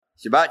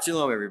Shabbat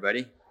Shalom,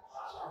 everybody.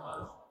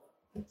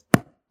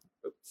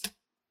 Oops.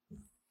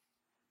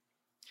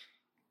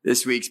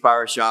 This week's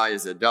parashah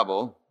is a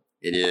double.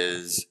 It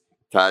is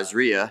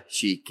Tazria,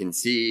 she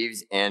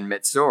conceives, and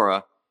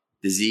Metzora,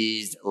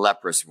 diseased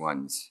leprous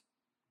ones.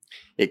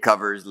 It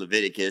covers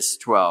Leviticus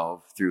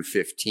 12 through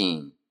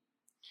 15.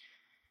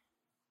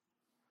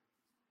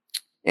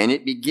 And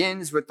it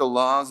begins with the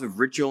laws of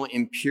ritual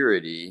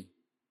impurity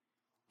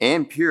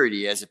and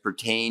purity as it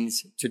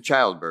pertains to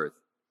childbirth.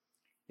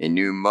 A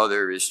new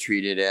mother is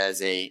treated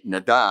as a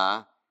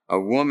nadah, a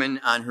woman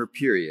on her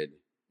period,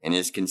 and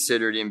is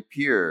considered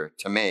impure,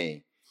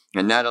 tameh,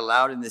 and not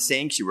allowed in the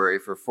sanctuary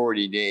for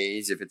 40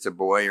 days if it's a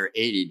boy or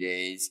 80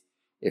 days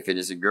if it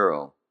is a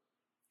girl.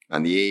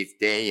 On the 8th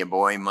day, a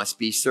boy must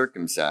be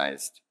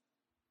circumcised.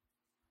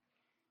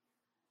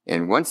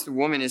 And once the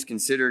woman is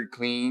considered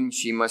clean,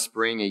 she must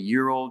bring a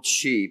year-old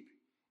sheep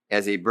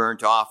as a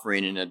burnt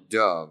offering and a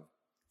dove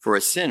for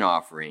a sin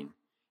offering.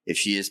 If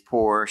she is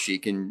poor, she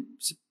can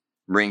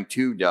bring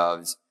 2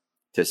 doves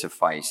to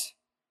suffice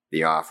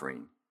the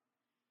offering.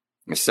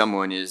 If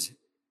someone is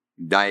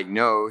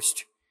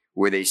diagnosed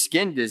with a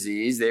skin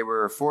disease, they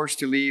were forced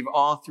to leave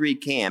all 3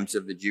 camps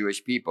of the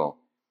Jewish people.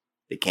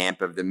 The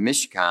camp of the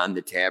Mishkan,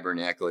 the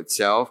tabernacle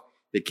itself,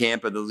 the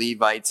camp of the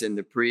Levites and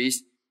the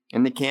priests,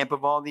 and the camp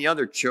of all the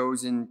other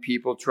chosen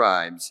people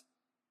tribes.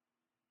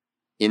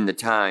 In the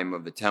time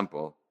of the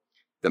temple,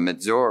 the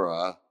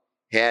Metzora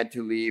had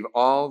to leave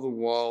all the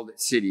walled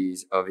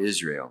cities of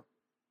Israel.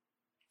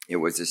 It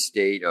was a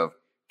state of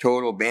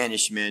total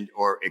banishment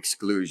or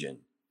exclusion.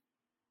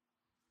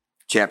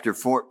 Chapter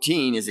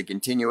 14 is a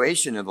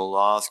continuation of the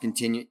laws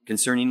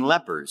concerning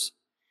lepers.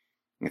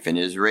 If an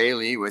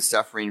Israeli was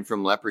suffering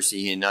from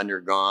leprosy and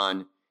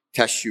undergone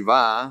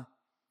teshuvah,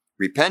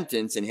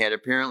 repentance, and had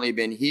apparently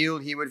been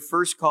healed, he would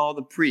first call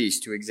the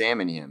priest to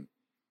examine him.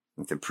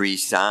 If the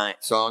priest saw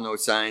no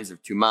signs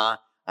of tumah,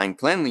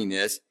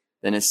 uncleanliness,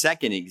 then a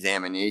second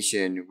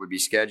examination would be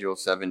scheduled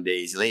 7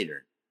 days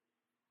later.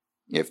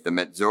 If the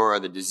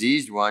Metzora, the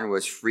diseased one,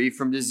 was free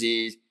from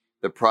disease,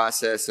 the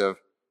process of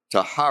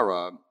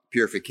tahara,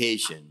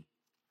 purification,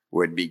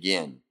 would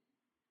begin.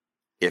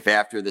 If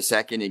after the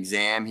second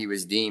exam he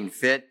was deemed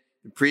fit,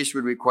 the priest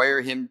would require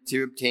him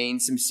to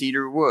obtain some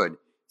cedar wood,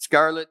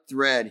 scarlet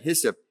thread,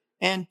 hyssop,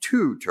 and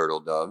 2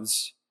 turtle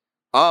doves,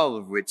 all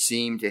of which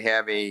seem to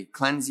have a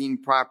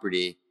cleansing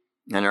property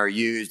and are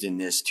used in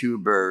this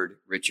 2-bird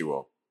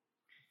ritual.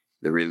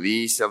 The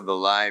release of the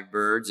live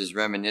birds is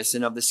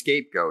reminiscent of the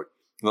scapegoat.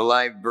 The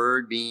live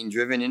bird being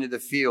driven into the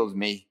fields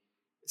may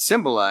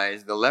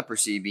symbolize the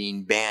leprosy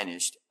being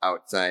banished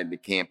outside the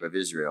camp of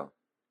Israel.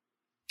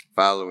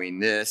 Following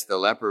this, the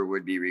leper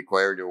would be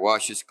required to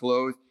wash his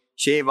clothes,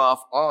 shave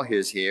off all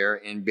his hair,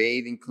 and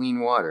bathe in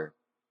clean water.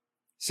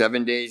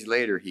 7 days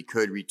later, he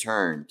could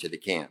return to the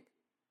camp.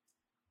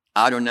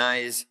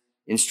 Adonai's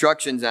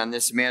instructions on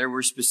this matter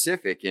were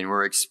specific and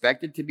were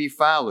expected to be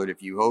followed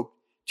if you hoped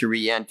to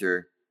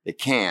re-enter the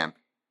camp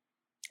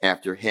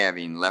after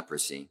having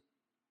leprosy.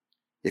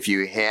 If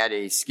you had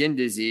a skin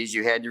disease,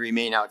 you had to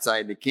remain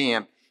outside the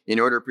camp in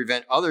order to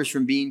prevent others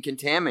from being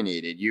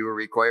contaminated. You were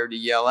required to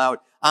yell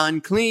out,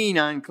 "Unclean,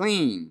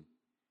 unclean,"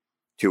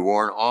 to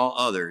warn all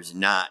others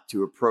not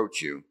to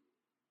approach you.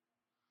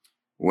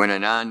 When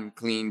an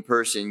unclean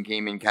person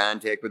came in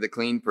contact with a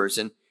clean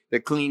person, the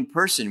clean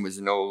person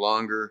was no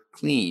longer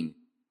clean.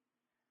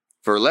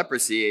 For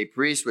leprosy, a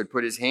priest would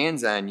put his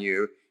hands on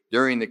you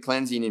during the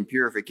cleansing and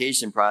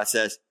purification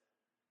process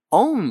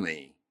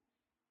only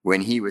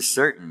when he was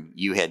certain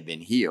you had been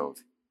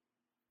healed.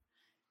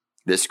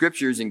 The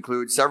scriptures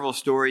include several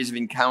stories of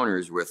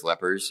encounters with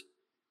lepers.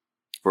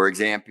 For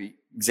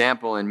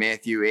example, in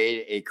Matthew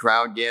 8, a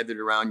crowd gathered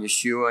around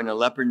Yeshua, and a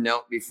leper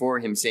knelt before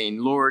him, saying,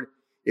 "Lord,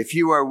 if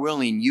you are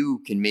willing, you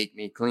can make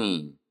me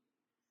clean."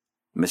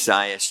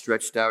 Messiah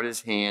stretched out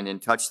his hand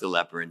and touched the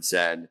leper and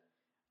said,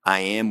 "I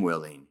am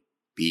willing,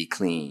 be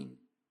clean."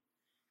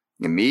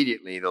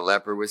 Immediately the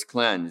leper was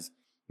cleansed.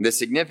 The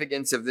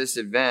significance of this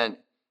event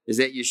is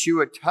that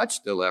Yeshua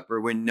touched the leper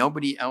when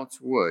nobody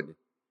else would.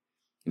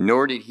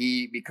 Nor did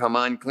he become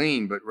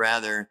unclean, but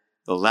rather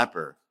the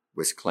leper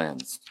was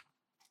cleansed.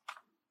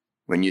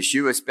 When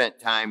Yeshua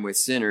spent time with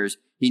sinners,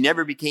 he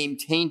never became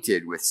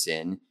tainted with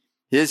sin.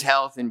 His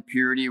health and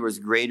purity was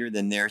greater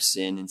than their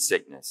sin and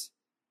sickness,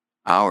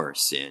 our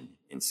sin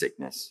and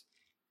sickness.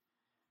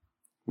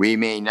 We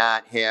may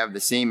not have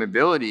the same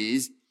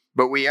abilities,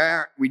 but we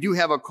do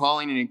have a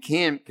calling and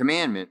a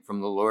commandment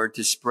from the Lord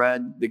to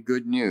spread the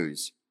good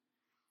news,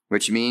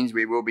 which means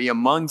we will be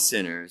among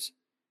sinners,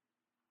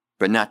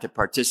 but not to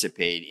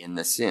participate in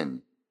the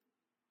sin.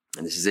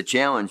 And this is a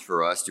challenge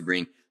for us to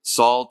bring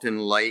salt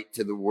and light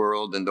to the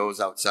world and those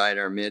outside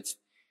our midst,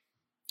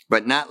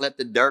 but not let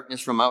the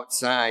darkness from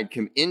outside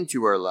come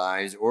into our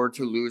lives or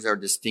to lose our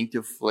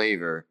distinctive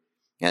flavor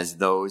as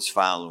those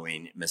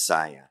following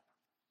Messiah.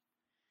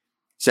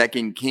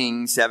 2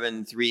 Kings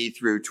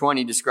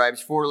 7:3-20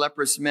 describes 4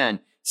 leprous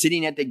men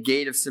sitting at the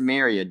gate of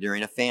Samaria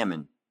during a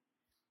famine.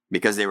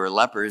 Because they were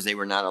lepers, they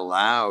were not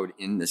allowed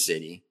in the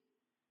city.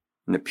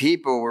 And the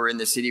people who were in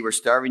the city were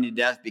starving to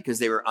death because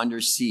they were under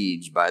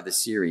siege by the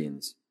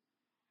Syrians.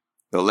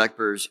 The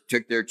lepers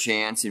took their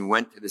chance and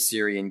went to the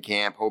Syrian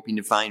camp, hoping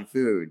to find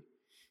food.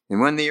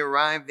 And when they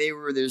arrived, they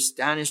were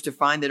astonished to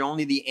find that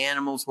only the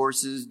animals,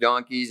 horses,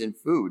 donkeys, and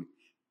food,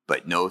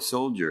 but no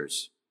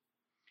soldiers.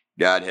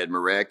 God had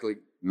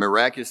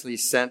miraculously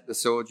sent the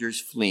soldiers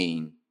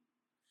fleeing.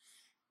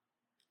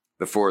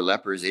 The 4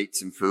 lepers ate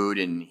some food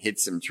and hid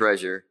some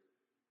treasure.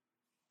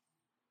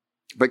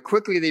 But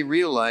quickly they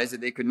realized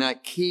that they could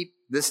not keep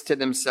this to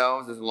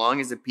themselves as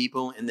long as the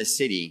people in the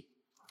city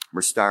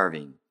were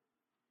starving.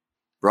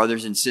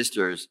 Brothers and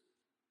sisters,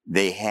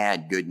 they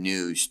had good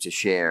news to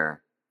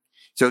share.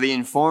 So they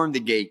informed the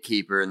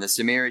gatekeeper, and the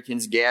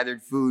Samaritans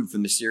gathered food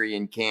from the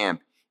Syrian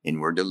camp and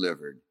were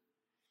delivered.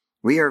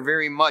 We are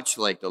very much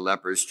like the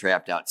lepers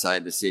trapped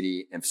outside the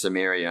city of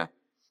Samaria.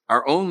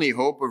 Our only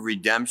hope of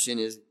redemption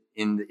is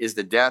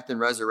the death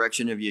and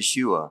resurrection of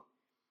Yeshua,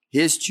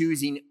 his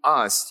choosing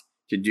us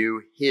to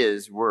do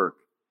his work.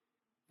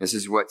 This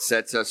is what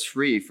sets us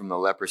free from the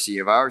leprosy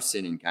of our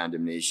sin and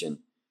condemnation.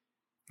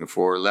 The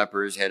 4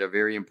 lepers had a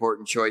very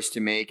important choice to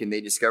make, and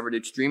they discovered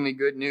extremely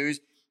good news,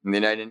 and they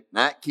did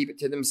not keep it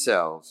to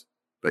themselves,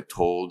 but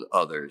told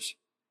others.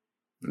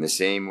 In the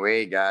same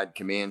way, God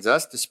commands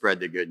us to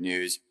spread the good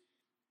news.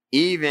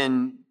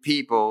 Even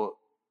people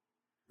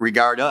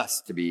regard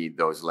us to be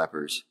those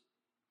lepers.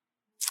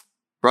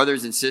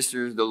 Brothers and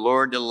sisters, the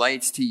Lord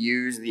delights to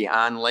use the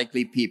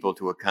unlikely people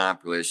to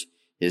accomplish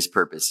his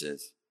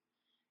purposes.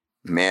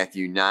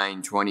 Matthew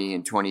 9:20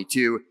 and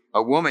 22,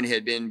 a woman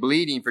had been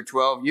bleeding for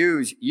 12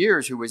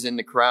 years who was in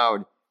the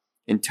crowd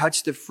and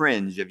touched the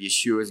fringe of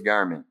Yeshua's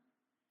garment.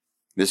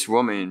 This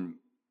woman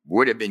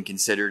would have been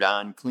considered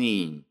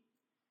unclean,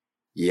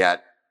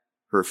 yet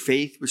her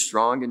faith was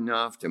strong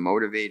enough to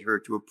motivate her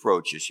to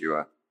approach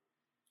Yeshua.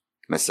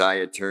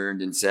 Messiah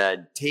turned and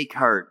said, "Take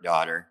heart,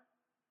 daughter.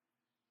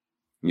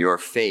 Your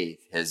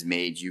faith has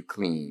made you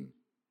clean."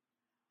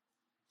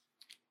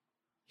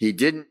 He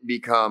didn't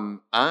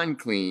become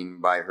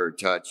unclean by her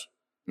touch.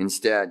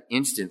 Instead,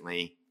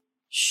 instantly,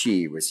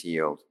 she was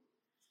healed.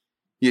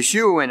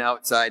 Yeshua went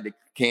outside the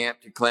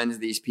camp to cleanse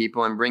these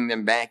people and bring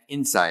them back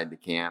inside the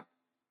camp.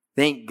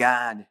 Thank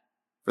God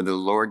for the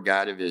Lord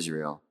God of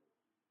Israel.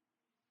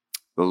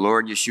 The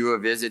Lord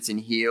Yeshua visits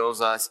and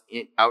heals us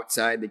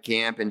outside the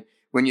camp. And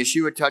when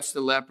Yeshua touched the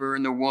leper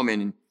and the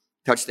woman and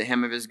touched the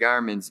hem of his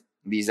garments,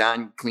 these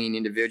unclean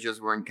individuals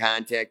were in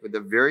contact with the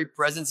very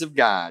presence of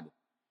God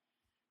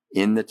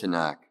in the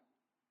Tanakh.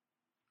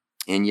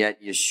 And yet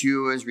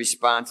Yeshua's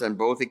response on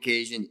both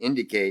occasions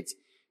indicates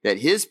that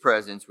his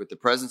presence with the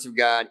presence of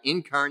God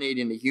incarnate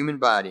in the human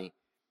body,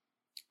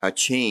 a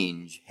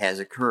change has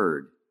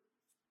occurred.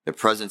 The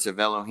presence of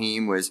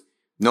Elohim was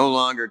no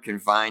longer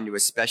confined to a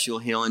special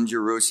hill in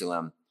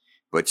Jerusalem,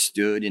 but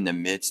stood in the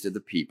midst of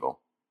the people.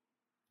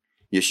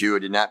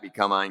 Yeshua did not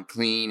become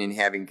unclean in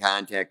having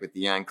contact with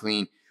the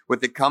unclean.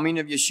 With the coming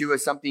of Yeshua,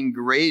 something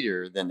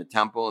greater than the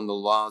temple and the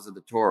laws of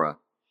the Torah,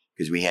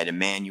 because we had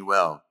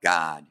Emmanuel,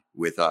 God,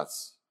 with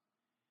us.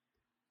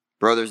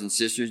 Brothers and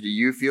sisters, do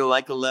you feel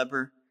like a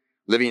leper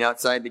living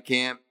outside the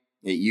camp,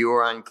 that you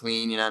are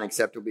unclean and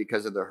unacceptable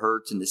because of the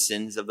hurts and the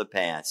sins of the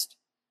past?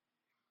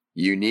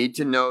 You need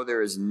to know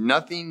there is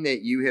nothing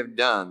that you have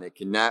done that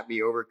cannot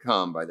be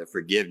overcome by the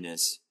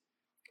forgiveness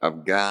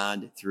of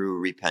God through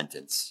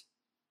repentance.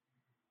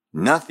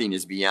 Nothing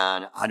is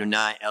beyond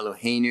Adonai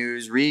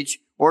Eloheinu's reach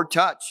or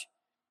touch.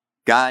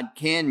 God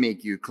can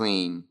make you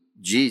clean.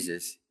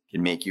 Jesus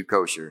can make you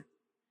kosher.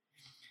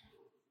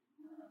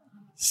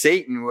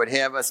 Satan would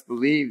have us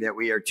believe that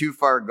we are too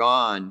far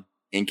gone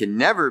and can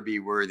never be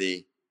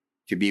worthy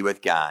to be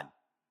with God.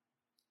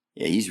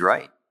 Yeah, he's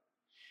right.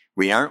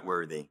 We aren't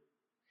worthy.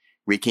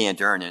 We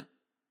can't earn it.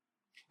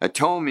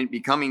 Atonement,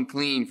 becoming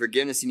clean,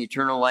 forgiveness, and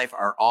eternal life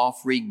are all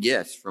free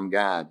gifts from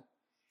God.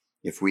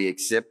 If we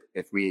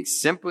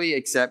simply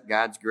accept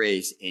God's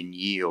grace and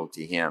yield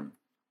to him.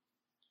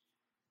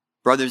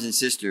 Brothers and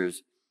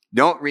sisters,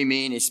 don't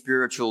remain a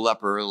spiritual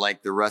leper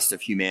like the rest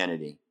of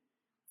humanity,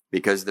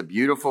 because the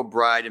beautiful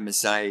bride of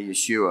Messiah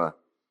Yeshua,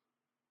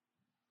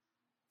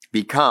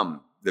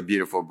 become the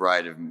beautiful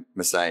bride of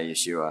Messiah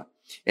Yeshua.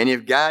 And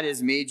if God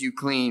has made you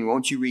clean,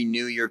 won't you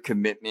renew your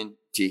commitment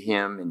to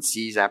him and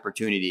seize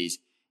opportunities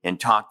and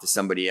talk to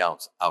somebody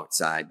else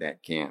outside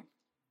that camp?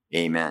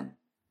 Amen.